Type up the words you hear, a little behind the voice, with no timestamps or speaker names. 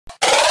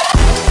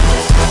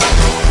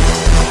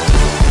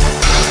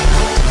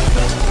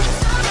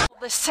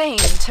The same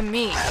to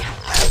me.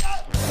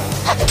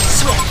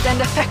 Swift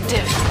and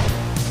effective.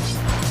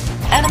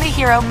 Enemy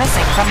hero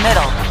missing from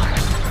middle.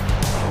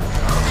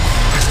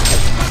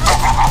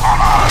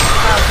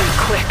 I'll be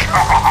quick.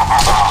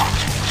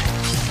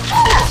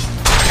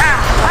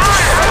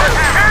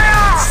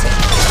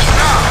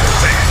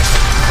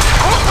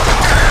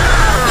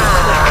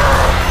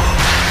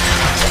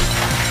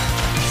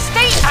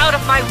 Stay out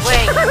of my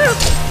way.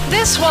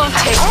 This won't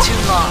take too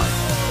long.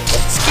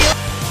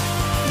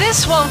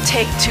 This won't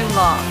take too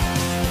long.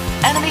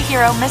 Enemy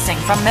hero missing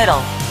from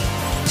middle.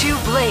 2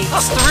 blades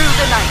through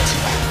the night.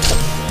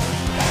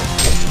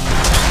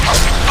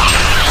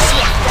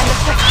 Swift and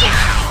effective.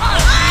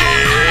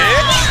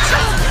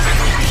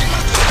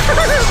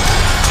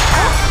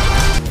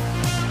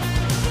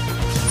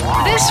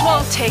 This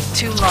won't take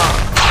too long.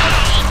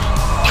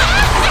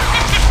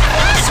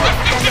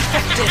 Swift and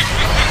effective.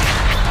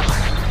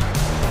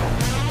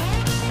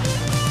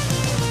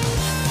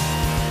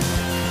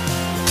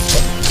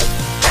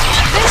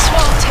 This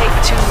won't take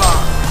too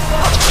long.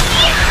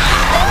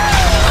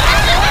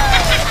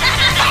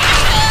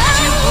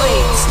 2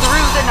 blades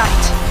through the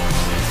night.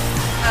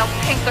 I'll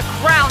paint the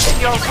ground in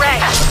your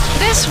ray.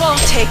 This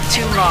won't take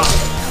too long.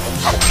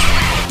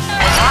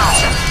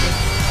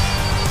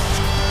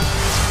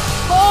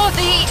 For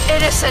the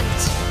innocent.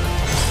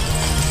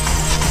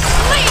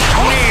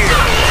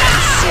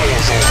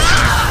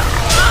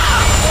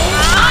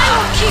 I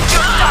will keep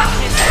your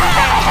darkness at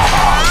bay.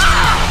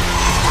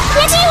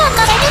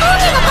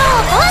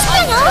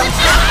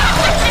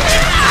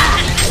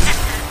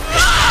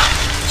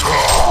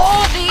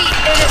 For the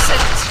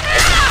innocent.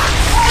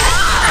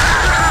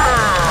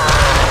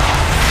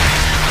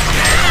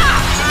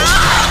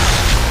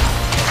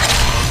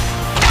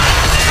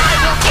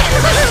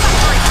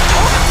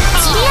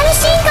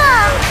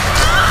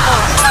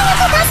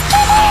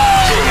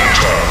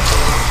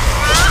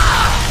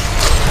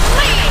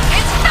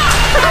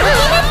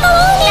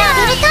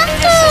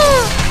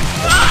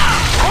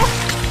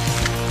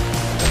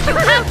 You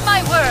have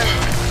my word.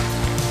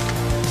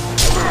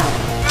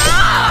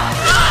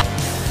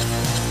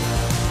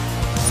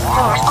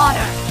 For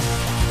honor.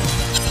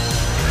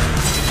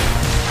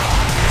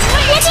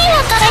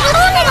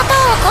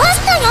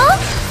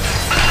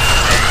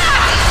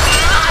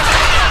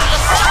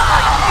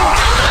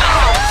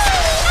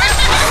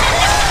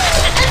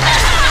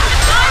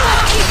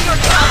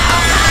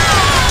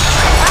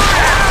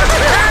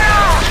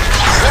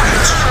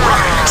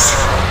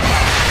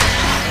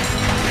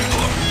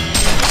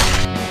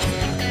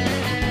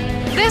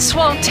 This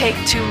won't take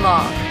too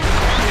long.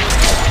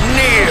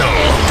 Kneel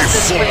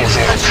This way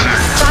before because you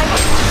decided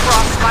to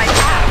cross my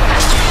path.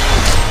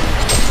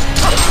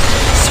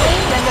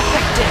 Swift and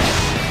effective.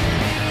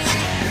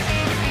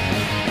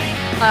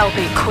 I'll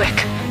be quick.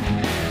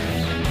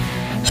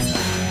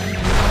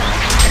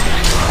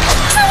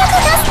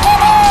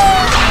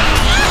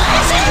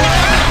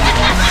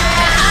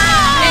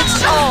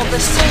 It's all the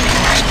same.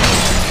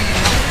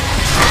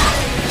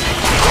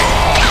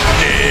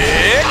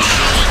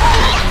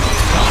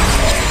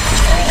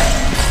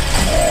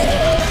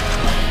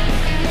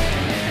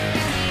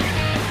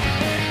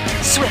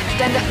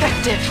 Swift and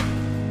effective.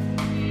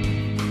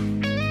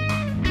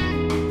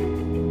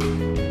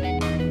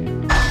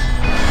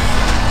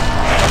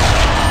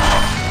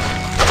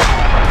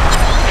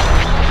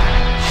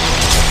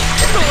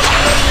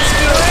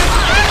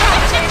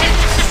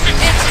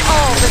 It's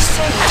all the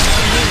same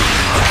to me.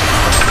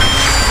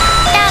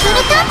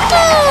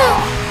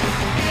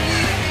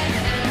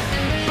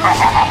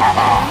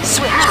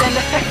 Swift and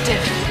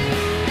effective.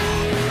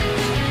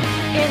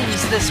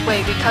 Ends this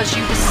way because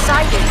you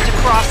decided to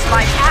cross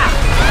my path.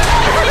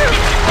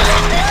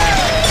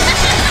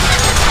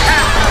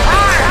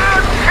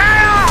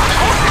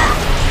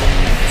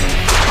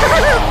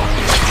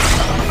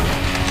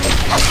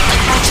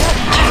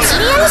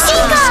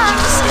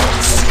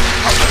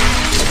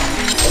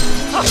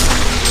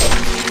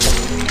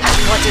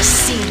 What is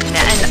seen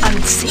and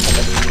unseen.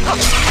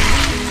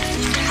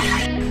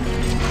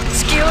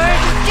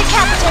 Skewered,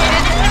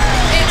 decapitated.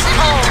 It's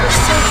all the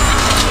same.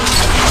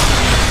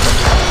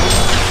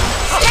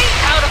 Stay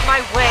out of my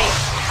way.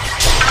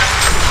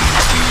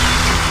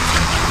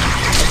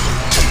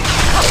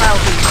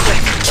 I'll be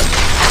quick.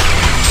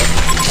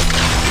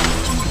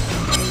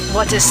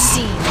 What is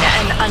seen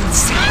and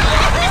unseen.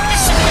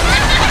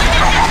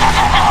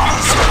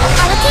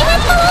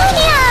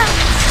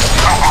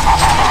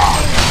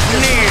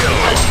 kneel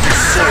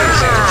before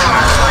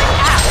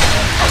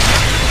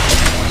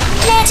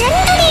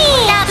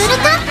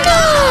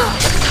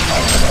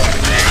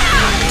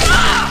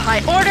My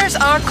orders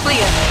are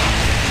clear.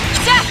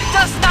 Death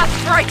does not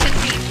frighten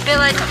me,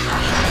 villain.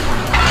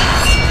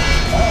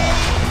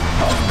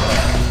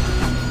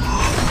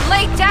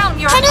 Lay down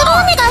your arms.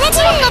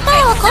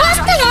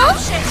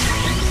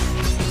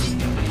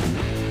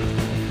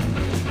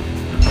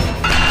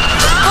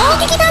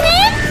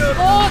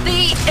 For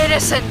the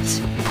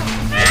innocent.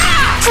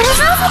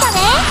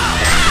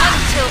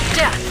 Until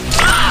death.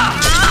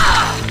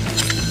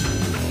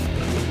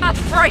 Not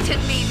frighten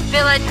me,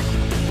 villain.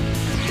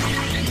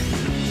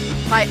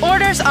 My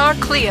orders are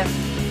clear.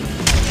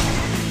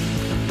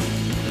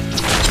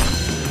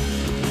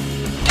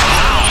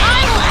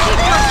 I will keep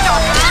your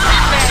darkness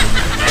at bay.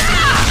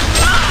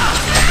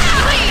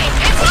 Please,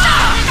 it's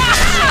not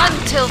enough!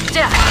 Until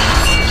death.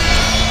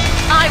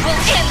 I will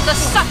end the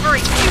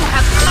suffering you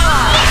have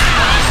caused.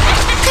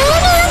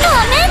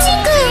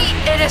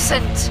 The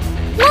innocent.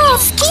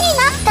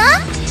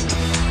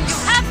 You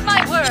have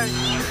my word.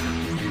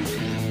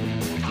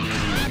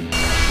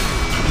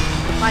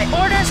 My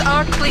orders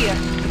are clear.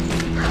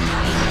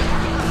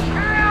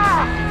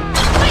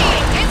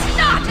 Please, it's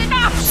not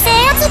enough!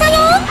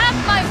 You have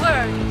my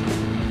word.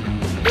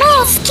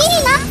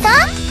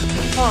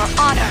 For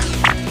honor.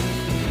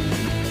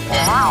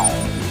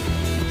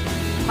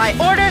 My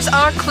orders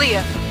are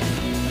clear.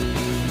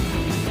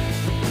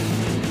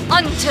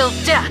 Until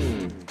death.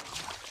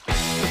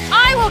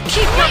 I will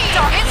keep your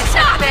darkness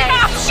at bay.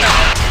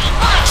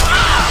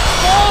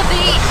 For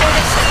the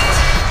innocent.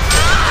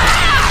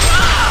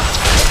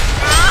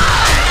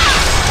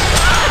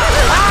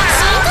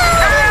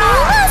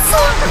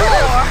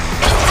 War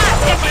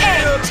at an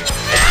end.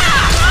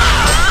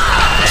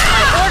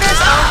 My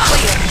orders are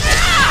clear.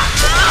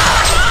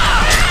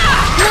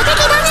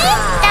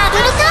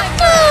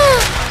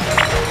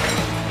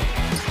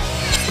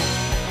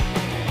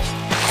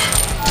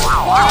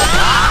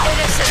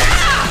 Innocent.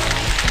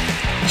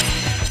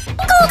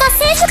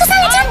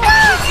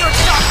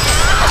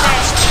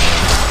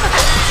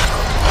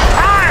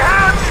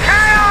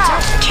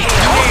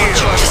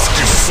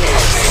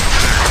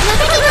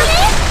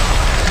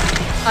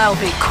 I'll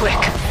be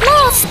quick.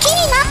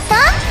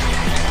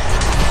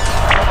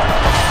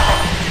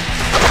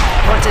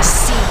 What is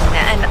seen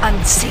and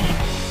unseen.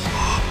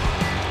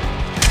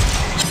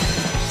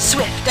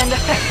 Swift and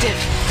effective.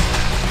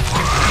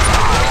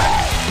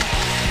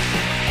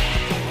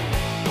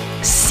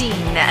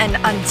 Seen and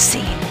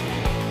unseen.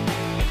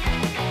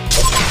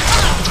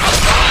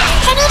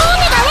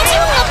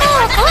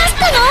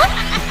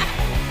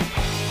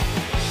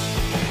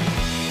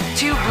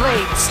 Two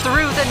blades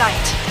through the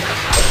night.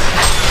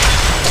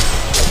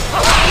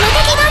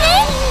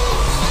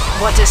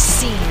 What is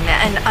seen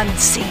and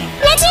unseen.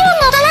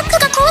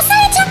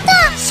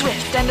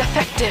 Swift and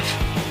effective.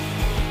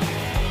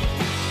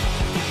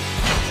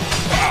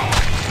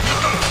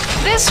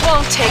 This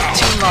won't take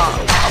too long.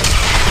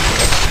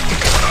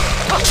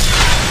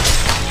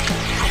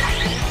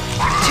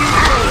 Two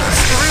blades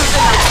through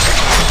the night.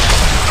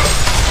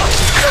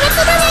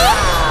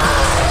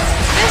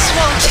 This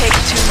won't take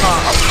too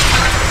long.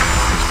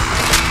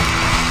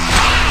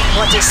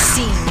 What is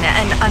seen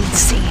and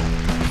unseen.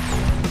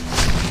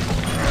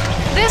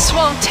 This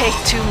won't take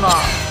too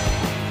long.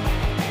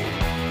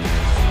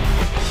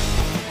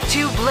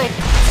 Two blades.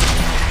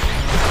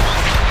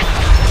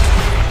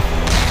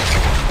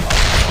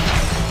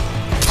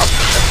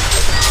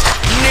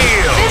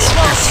 Kneel. This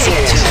won't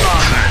take too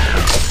long.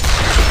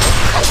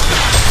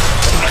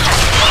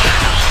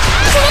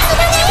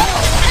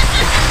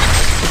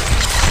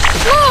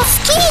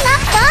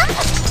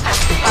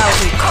 I'll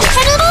be quick.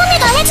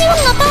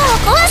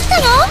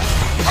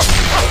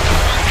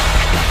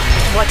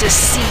 What is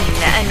seen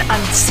and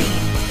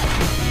unseen.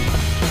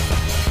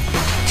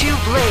 Two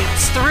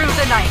blades through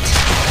the night.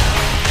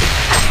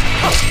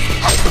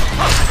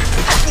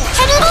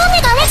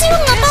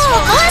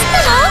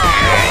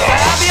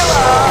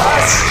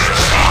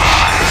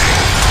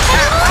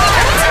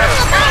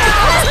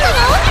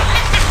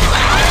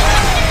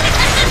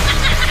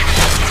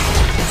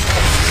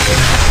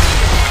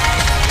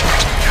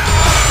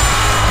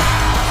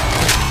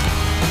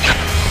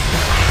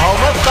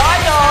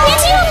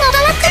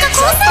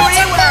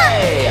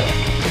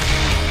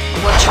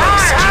 What's your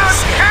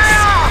excuse?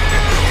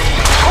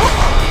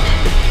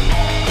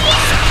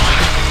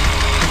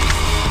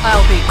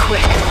 I'll be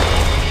quick.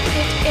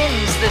 It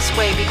ends this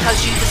way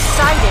because you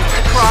decided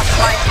to cross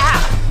my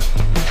path.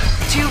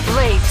 Two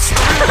blades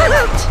through the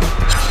night.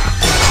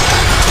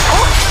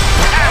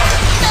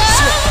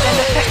 Swift and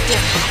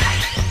effective.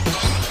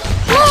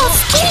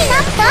 What's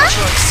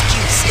your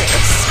excuse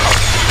is?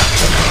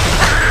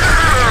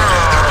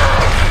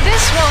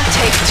 This won't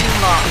take too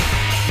long.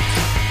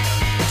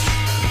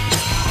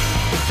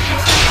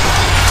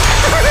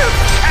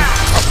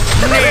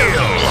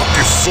 Kneel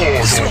before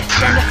your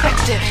Swift and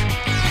effective.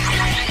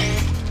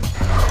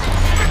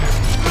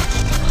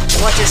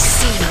 What is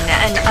seen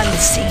and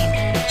unseen.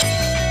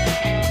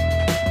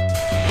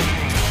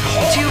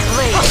 Two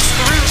blades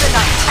through the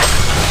night.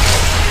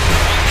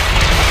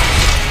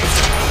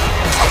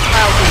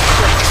 I'll be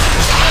quick.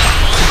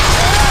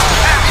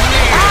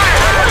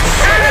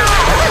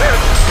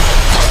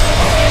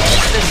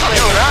 This way.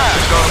 Your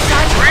eyes gonna be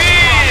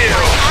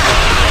real.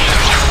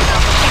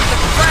 Take the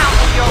crown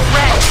of your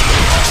red.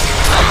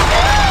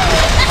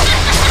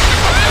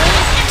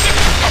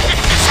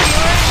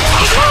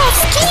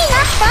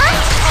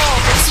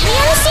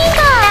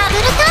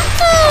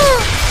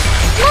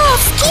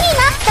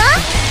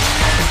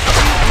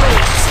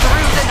 Blades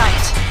through the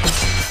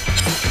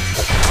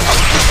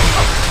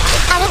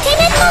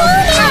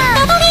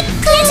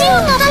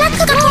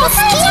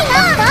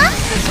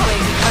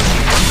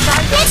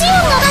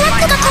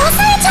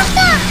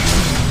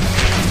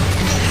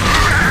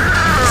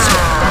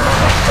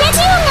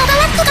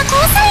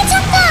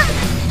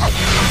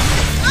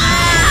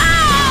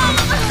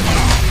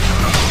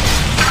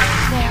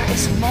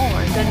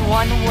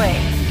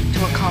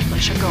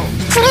accomplish a goal.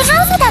 フル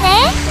ハウスだ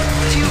ね。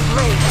 Two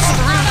blades